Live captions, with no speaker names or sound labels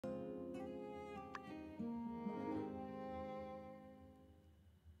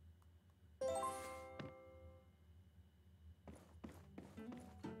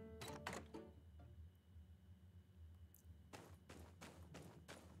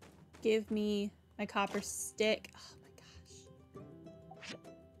give me my copper stick. Oh my gosh.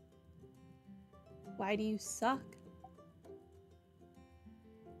 Why do you suck?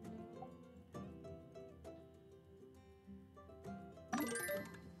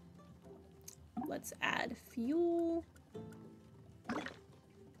 Let's add fuel.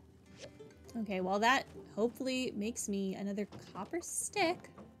 Okay, well that hopefully makes me another copper stick.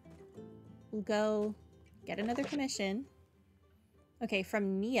 We'll go get another commission. Okay,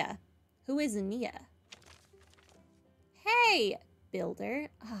 from Nia. Who is Nia? Hey, builder.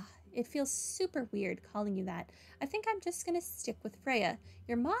 Ah, it feels super weird calling you that. I think I'm just gonna stick with Freya.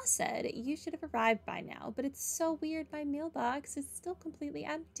 Your ma said you should have arrived by now, but it's so weird my mailbox is still completely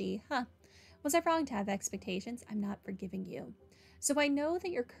empty. Huh. Was I wrong to have expectations? I'm not forgiving you. So I know that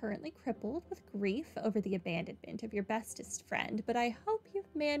you're currently crippled with grief over the abandonment of your bestest friend, but I hope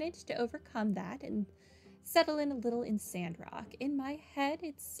you've managed to overcome that and settle in a little in Sandrock. In my head,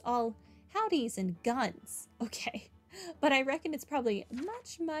 it's all howdies and guns. Okay, but I reckon it's probably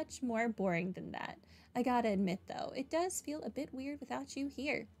much, much more boring than that. I gotta admit, though, it does feel a bit weird without you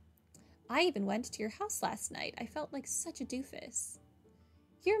here. I even went to your house last night. I felt like such a doofus.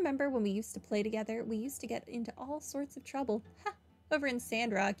 You remember when we used to play together? We used to get into all sorts of trouble. Ha! Over in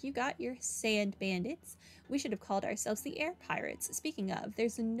Sandrock, you got your sand bandits. We should have called ourselves the air pirates. Speaking of,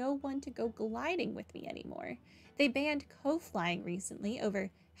 there's no one to go gliding with me anymore. They banned co-flying recently over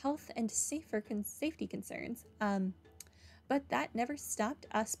health and safety concerns. But that never stopped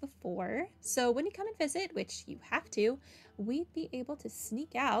us before. So when you come and visit, which you have to, we'd be able to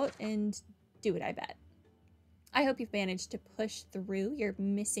sneak out and do it, I bet. I hope you've managed to push through your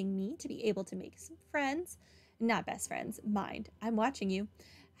missing me to be able to make some friends. Not best friends, mind. I'm watching you.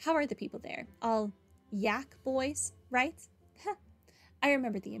 How are the people there? All yak boys, right? I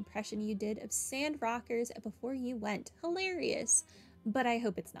remember the impression you did of sand rockers before you went. Hilarious. But I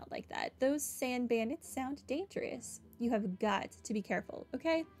hope it's not like that. Those sand bandits sound dangerous. You have got to be careful,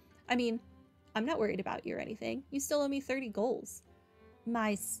 okay? I mean, I'm not worried about you or anything. You still owe me 30 goals.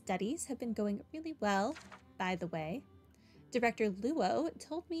 My studies have been going really well, by the way. Director Luo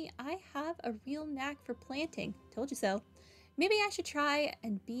told me I have a real knack for planting. Told you so. Maybe I should try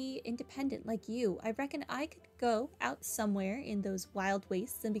and be independent like you. I reckon I could go out somewhere in those wild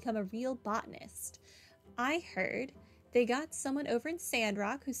wastes and become a real botanist. I heard they got someone over in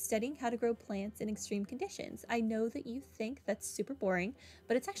Sandrock who's studying how to grow plants in extreme conditions. I know that you think that's super boring,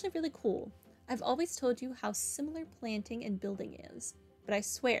 but it's actually really cool. I've always told you how similar planting and building is, but I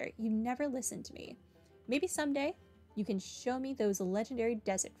swear you never listened to me. Maybe someday you can show me those legendary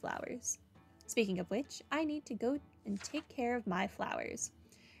desert flowers. Speaking of which, I need to go and take care of my flowers.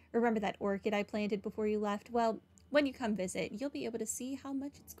 Remember that orchid I planted before you left? Well, when you come visit, you'll be able to see how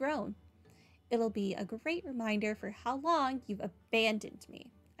much it's grown. It'll be a great reminder for how long you've abandoned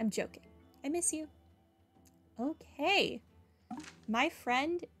me. I'm joking. I miss you. Okay. My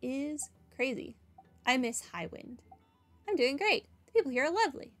friend is crazy. I miss Highwind. I'm doing great. The people here are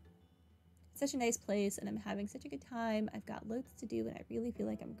lovely. Such a nice place, and I'm having such a good time. I've got loads to do, and I really feel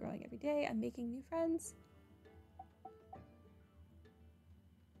like I'm growing every day. I'm making new friends.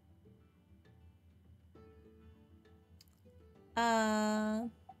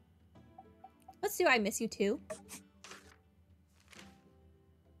 Let's do I miss you too.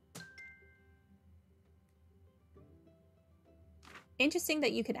 Interesting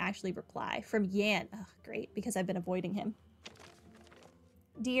that you can actually reply from Yan. Oh, great, because I've been avoiding him.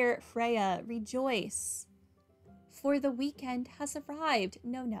 Dear Freya, rejoice, for the weekend has arrived.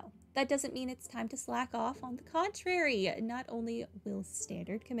 No, that doesn't mean it's time to slack off. On the contrary, not only will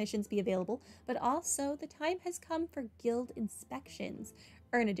standard commissions be available, but also the time has come for guild inspections.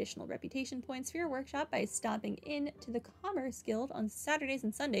 Earn additional reputation points for your workshop by stopping in to the Commerce Guild on Saturdays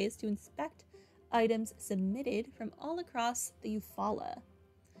and Sundays to inspect items submitted from all across the Eufaula.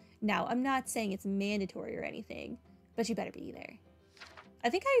 Now, I'm not saying it's mandatory or anything, but you better be there. I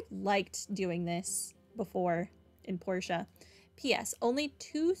think I liked doing this before in Portia. P.S. Only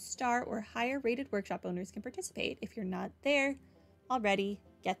 2-star or higher rated workshop owners can participate. If you're not there already,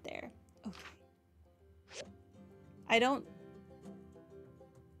 get there. Okay. I don't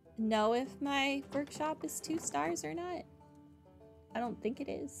know if my workshop is 2 stars or not. I don't think it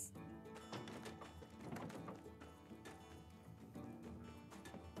is.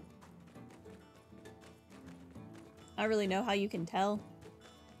 I don't really know how you can tell.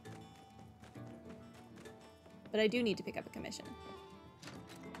 But I do need to pick up a commission.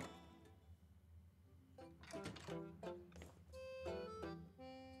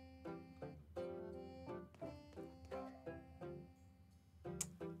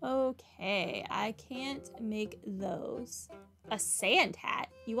 Okay, I can't make those. A sand hat?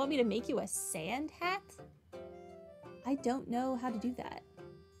 You want me to make you a sand hat? I don't know how to do that.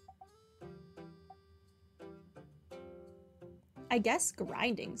 I guess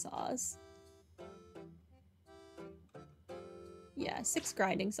grinding saws. Yeah, 6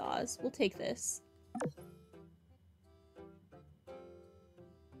 grinding saws. We'll take this.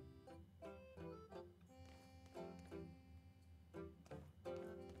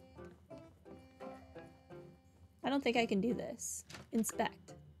 I don't think I can do this. Inspect.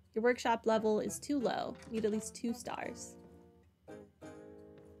 Your workshop level is too low. Need at least 2 stars.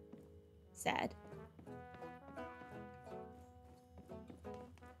 Sad.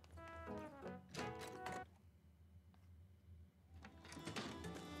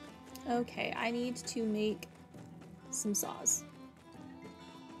 Okay, I need to make some saws.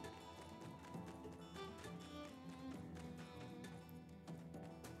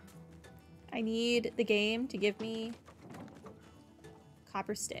 I need the game to give me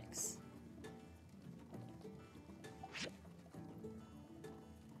copper sticks.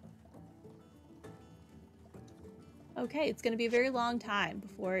 Okay, it's going to be a very long time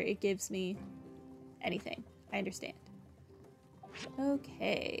before it gives me anything. I understand.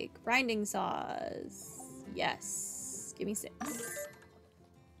 Okay, grinding saws. Yes, give me 6.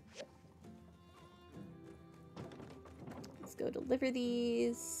 Let's go deliver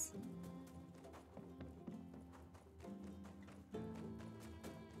these.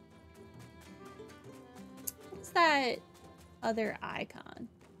 What's that other icon?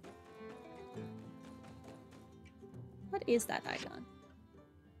 What is that icon?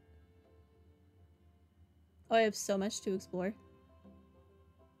 Oh, I have so much to explore.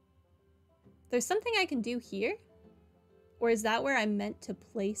 There's something I can do here? Or is that where I'm meant to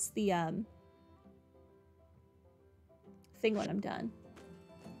place the thing when I'm done?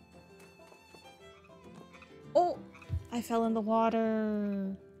 Oh! I fell in the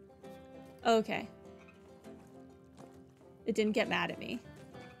water. Okay. It didn't get mad at me.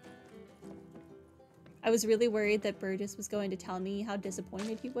 I was really worried that Burgess was going to tell me how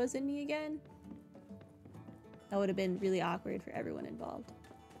disappointed he was in me again. That would have been really awkward for everyone involved.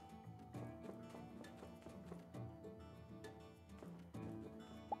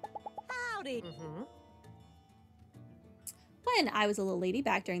 Howdy! When I was a little lady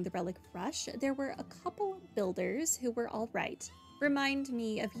back during the Relic Rush, there were a couple builders who were all right. Remind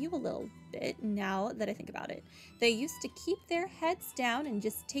me of you a little bit now that I think about it. They used to keep their heads down and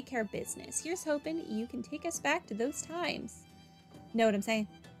just take care of business. Here's hoping you can take us back to those times. Know what I'm saying?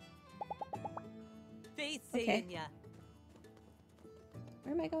 Okay. Ya.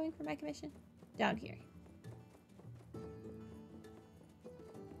 Where am I going for my commission? Down here.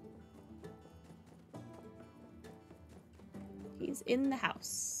 He's in the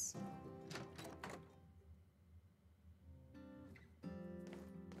house.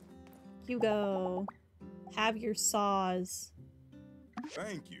 Hugo, have your saws.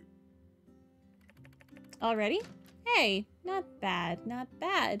 Thank you. Already? Hey, not bad, not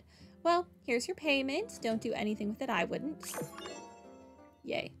bad. Well, here's your payment. Don't do anything with it I wouldn't.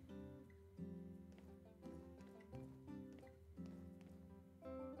 Yay.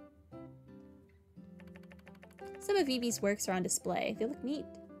 Some of Evie's works are on display. They look neat.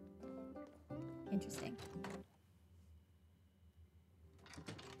 Interesting.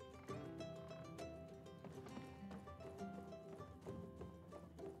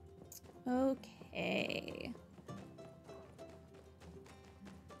 Okay.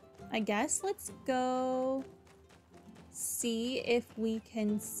 I guess let's go see if we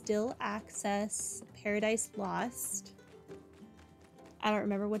can still access Paradise Lost. I don't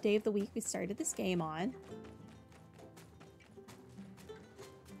remember what day of the week we started this game on.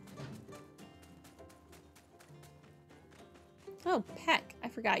 Oh, Peck. I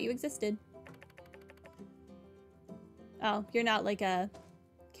forgot you existed. Oh, you're not like a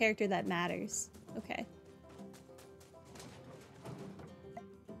character that matters. Okay.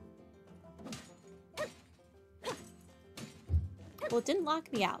 Well, it didn't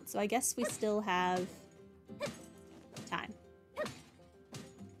lock me out, so I guess we still have time.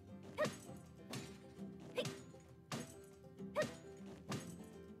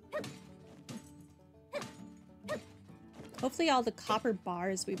 Hopefully all the copper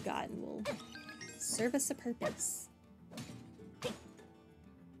bars we've gotten will serve us a purpose.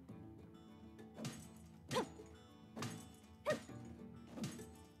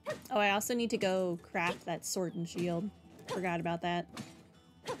 Oh, I also need to go craft that sword and shield. Forgot about that.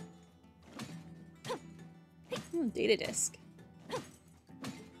 Data disk.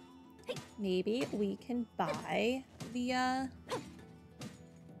 Maybe we can buy the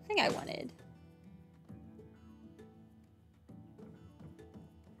thing I wanted.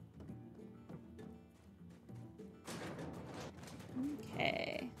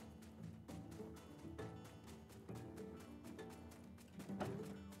 Okay.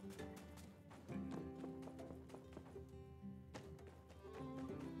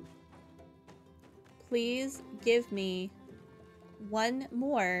 Please give me one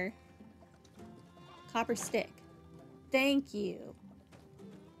more copper stick. Thank you.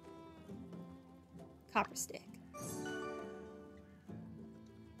 Copper stick.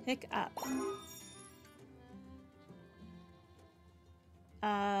 Pick up.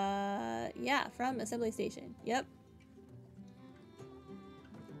 Yeah, from assembly station. Yep.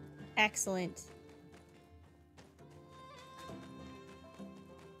 Excellent.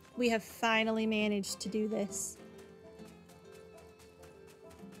 We have finally managed to do this.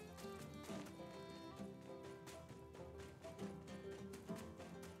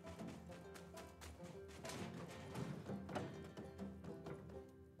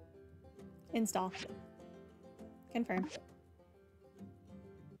 Install. Confirm.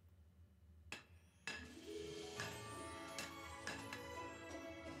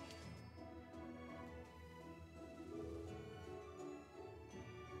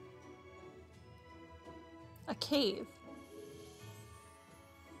 A cave.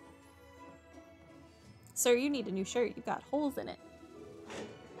 Sir, you need a new shirt. You've got holes in it.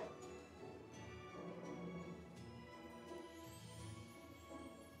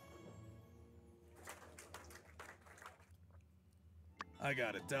 I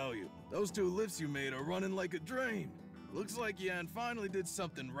gotta tell you, those 2 lifts you made are running like a drain. Looks like Yan finally did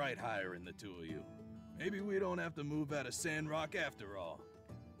something right hiring the 2 of you. Maybe we don't have to move out of Sandrock after all.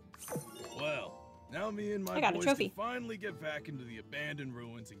 Well, now me and my boys can finally get back into the abandoned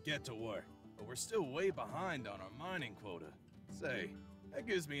ruins and get to work. But we're still way behind on our mining quota. Say, that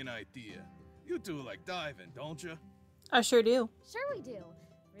gives me an idea. You 2 like diving, don't you? I sure do. Sure we do.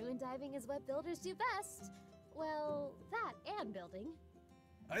 Ruin diving is what builders do best. Well, that and building.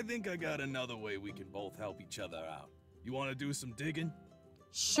 I think I got another way we can both help each other out. You want to do some digging?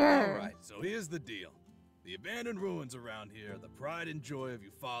 Sure. Alright, so here's the deal. The abandoned ruins around here are the pride and joy of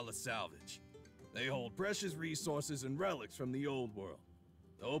Eufaula salvage. They hold precious resources and relics from the old world.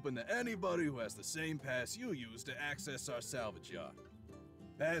 They're open to anybody who has the same pass you use to access our salvage yard.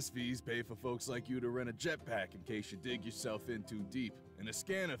 Pass fees pay for folks like you to rent a jetpack in case you dig yourself in too deep, and a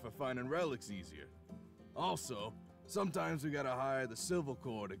scanner for finding relics easier. Also, sometimes we gotta hire the Civil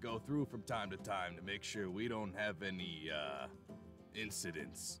Corps to go through from time to time to make sure we don't have any,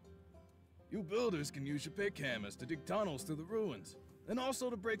 incidents. You builders can use your pick hammers to dig tunnels through the ruins, and also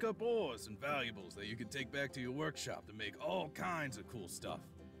to break up ores and valuables that you can take back to your workshop to make all kinds of cool stuff.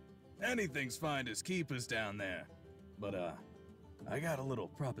 Anything's fine as keepers down there. But, I got a little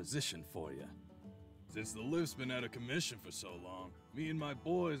proposition for you. Since the lift's been out of commission for so long, me and my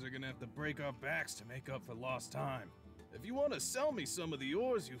boys are gonna have to break our backs to make up for lost time. If you want to sell me some of the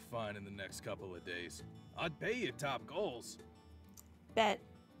ores you find in the next couple of days, I'd pay you top goals. Bet.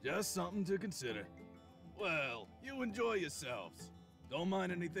 Just something to consider. Well, you enjoy yourselves. Don't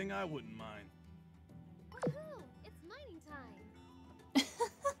mind anything I wouldn't mind. Woohoo! It's mining time!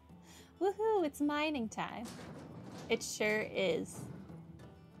 Woohoo! It's mining time. It sure is.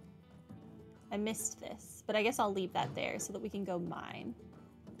 I missed this, but I guess I'll leave that there so that we can go mine.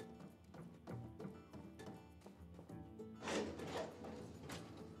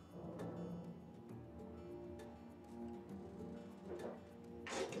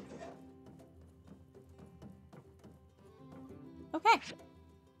 Okay.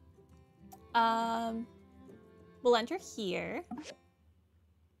 We'll enter here.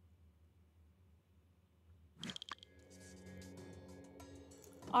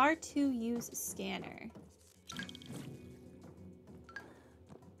 R2 use scanner.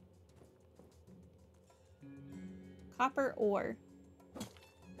 Copper ore.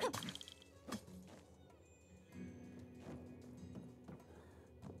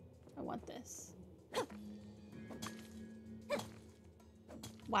 I want this.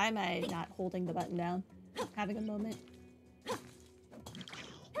 Why am I not holding the button down? Having a moment.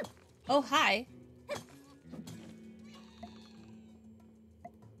 Oh, hi.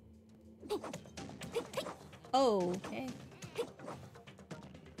 Oh, okay.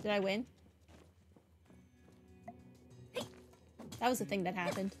 Did I win? That was the thing that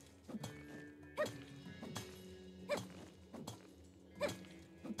happened.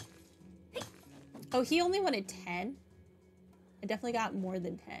 Oh, he only wanted 10? I definitely got more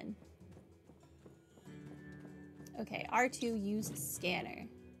than 10. Okay, R2 use scanner.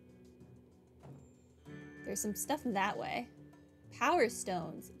 There's some stuff that way. Power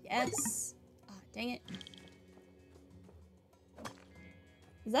stones, yes. Ah, oh, dang it.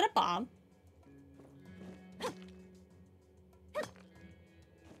 Is that a bomb?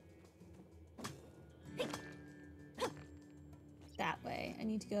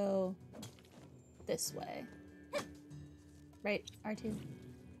 go this way. Right, R2?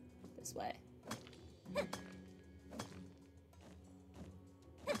 This way.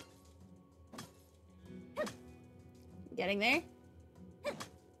 Getting there?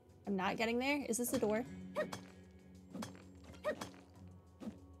 I'm not getting there. Is this a door?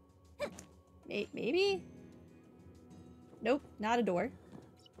 Maybe? Nope, not a door.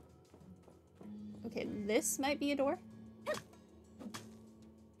 Okay, this might be a door.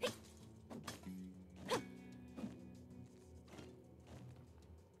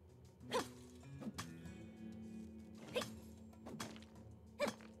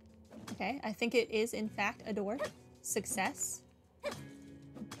 Okay, I think it is in fact a door. Success.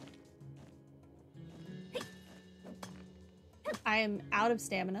 I am out of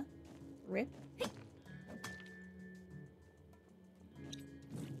stamina. Rip.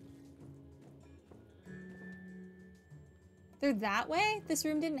 They're that way? This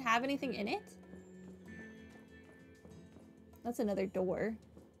room didn't have anything in it? That's another door.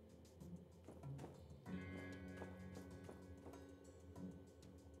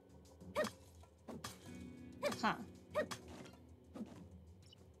 Huh.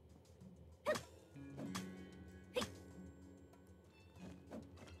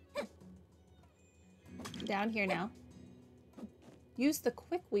 Down here now. Use the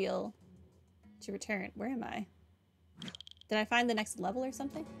quick wheel to return. Where am I? Did I find the next level or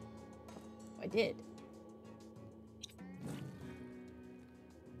something? Oh, I did.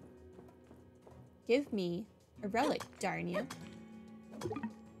 Give me a relic, darn you.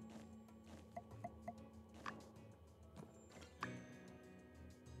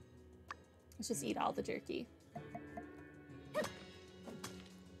 Let's just eat all the jerky.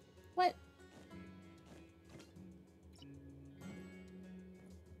 What?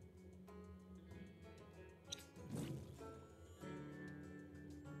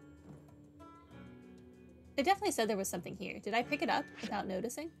 It definitely said there was something here. Did I pick it up without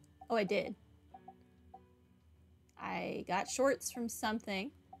noticing? Oh, I did. I got shorts from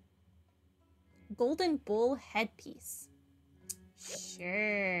something. Golden bull headpiece.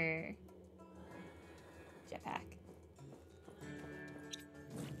 Sure. Jetpack.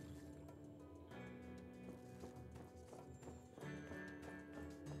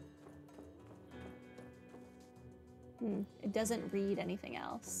 It doesn't read anything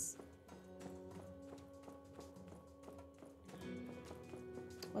else.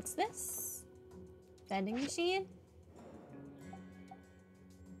 What's this? Vending machine?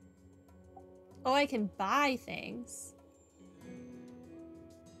 Oh, I can buy things.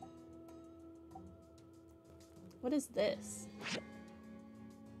 What is this?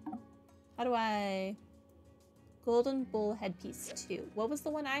 How do I... Golden bull headpiece 2. What was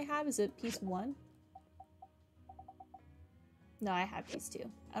the one I have? Is it piece 1? No, I have piece 2.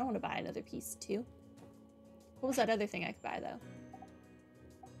 I don't want to buy another piece 2. What was that other thing I could buy, though?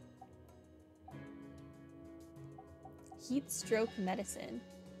 Heat stroke medicine.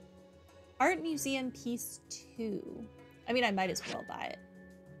 Art museum piece 2. I mean, I might as well buy it.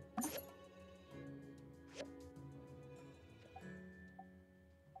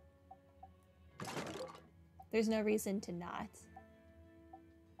 There's no reason to not.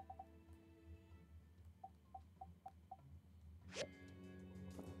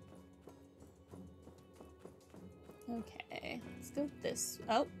 Okay, let's go this.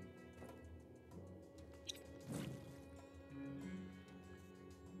 Oh.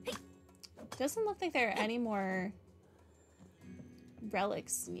 Doesn't look like there are any more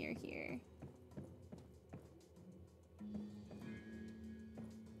relics near here.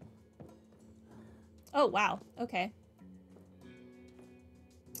 Oh, wow. Okay.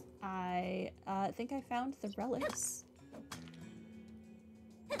 I think I found the relics.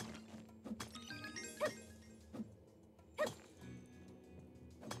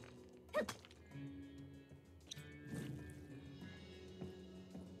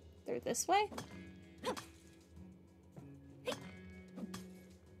 They're this way?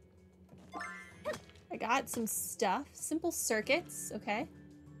 I got some stuff. Simple circuits. Okay.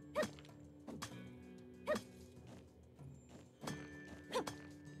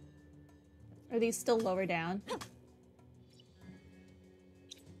 Are these still lower down?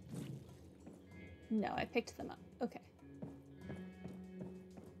 No, I picked them up. Okay.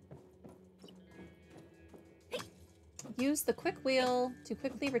 Use the quick wheel to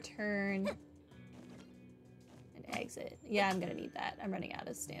quickly return and exit. Yeah, I'm gonna need that. I'm running out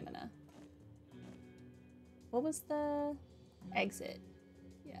of stamina. What was the exit?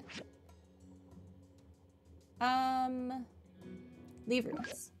 Yeah. Leave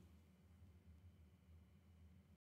rooms.